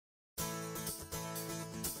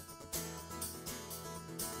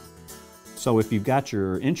So if you've got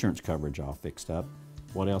your insurance coverage all fixed up,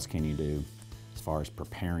 what else can you do as far as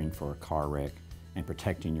preparing for a car wreck and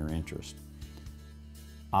protecting your interest?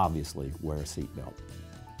 Obviously, wear a seatbelt.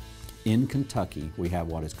 In Kentucky, we have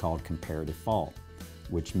what is called comparative fault,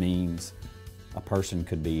 which means a person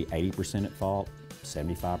could be 80% at fault,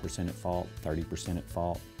 75% at fault, 30% at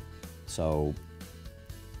fault. So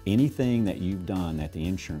anything that you've done that the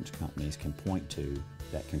insurance companies can point to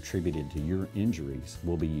that contributed to your injuries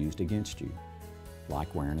will be used against you,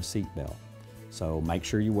 like wearing a seatbelt. So make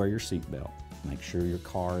sure you wear your seatbelt. Make sure your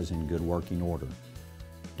car is in good working order.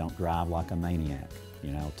 Don't drive like a maniac.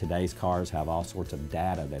 You know, today's cars have all sorts of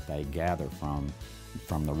data that they gather from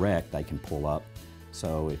the wreck they can pull up.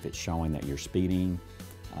 So if it's showing that you're speeding,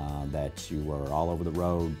 that you were all over the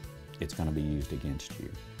road, it's going to be used against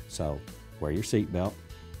you. So wear your seatbelt,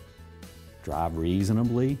 drive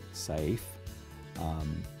reasonably safe,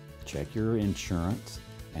 check your insurance,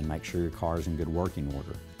 and make sure your car is in good working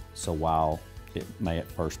order. So while it may at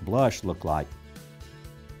first blush look like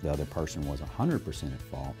the other person was 100% at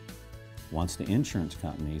fault, once the insurance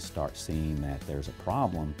companies start seeing that there's a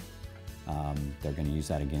problem, they're going to use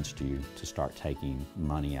that against you to start taking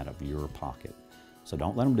money out of your pocket. So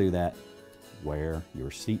don't let them do that. Wear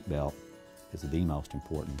your seatbelt is the most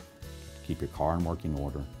important. Keep your car in working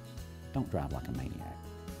order. Don't drive like a maniac.